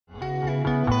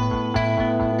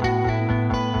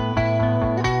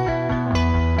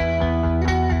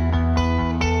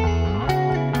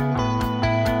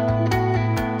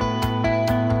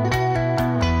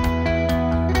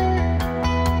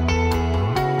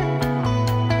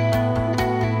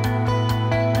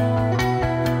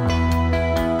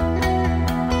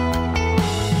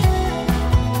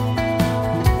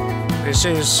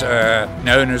This is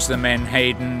known as the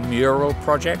Menhaden Mural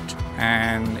project,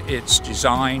 and it's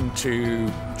designed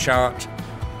to chart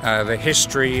the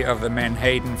history of the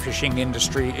Menhaden fishing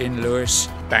industry in Lewes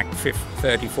back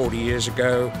 30, 40 years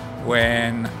ago,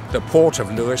 when the port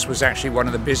of Lewes was actually one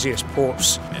of the busiest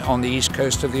ports on the east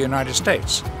coast of the United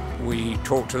States. We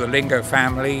talked to the Lingo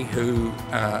family who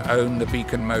own the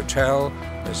Beacon Motel.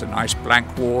 There's a nice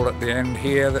blank wall at the end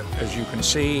here, that, as you can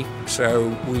see. So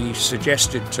we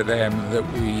suggested to them that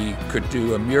we could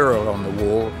do a mural on the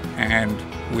wall, and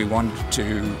we wanted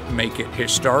to make it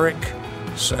historic.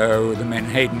 So the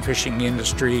Menhaden fishing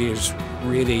industry is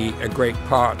really a great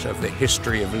part of the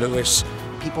history of Lewes.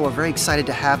 People are very excited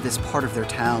to have this part of their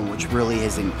town, which really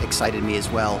has excited me as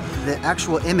well. The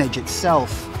actual image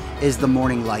itself is the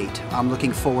morning light. I'm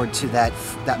looking forward to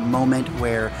that moment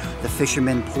where the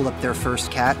fishermen pull up their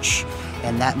first catch,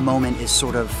 and that moment is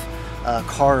sort of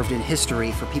carved in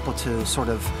history for people to sort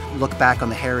of look back on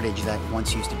the heritage that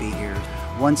once used to be here.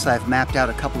 Once I've mapped out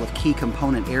a couple of key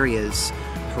component areas,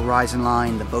 horizon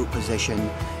line, the boat position,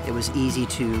 it was easy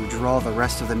to draw the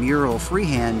rest of the mural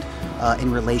freehand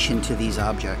in relation to these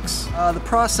objects. The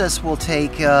process will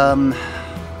take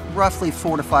roughly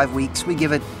 4 to 5 weeks. We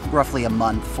give it roughly a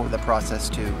month for the process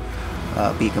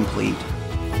to be complete.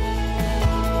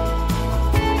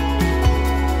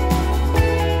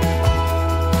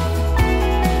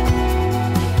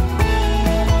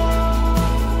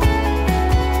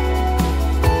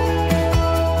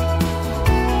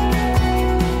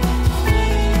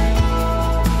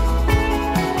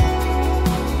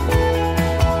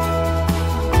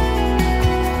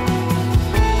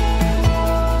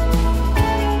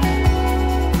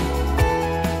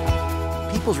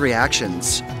 People's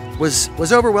reactions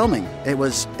was overwhelming. It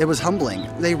was humbling.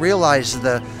 They realized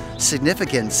the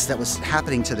significance that was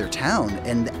happening to their town,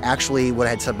 and actually what I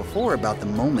had said before about the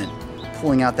moment,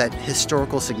 pulling out that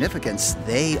historical significance,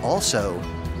 they also,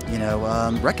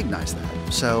 recognized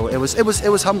that. So it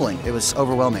was humbling. It was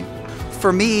overwhelming.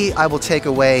 For me, I will take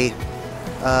away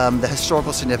the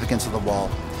historical significance of the wall.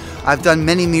 I've done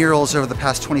many murals over the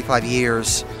past 25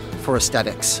 years for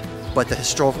aesthetics, but the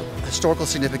historical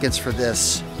significance for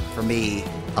this, for me,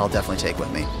 I'll definitely take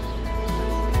with me.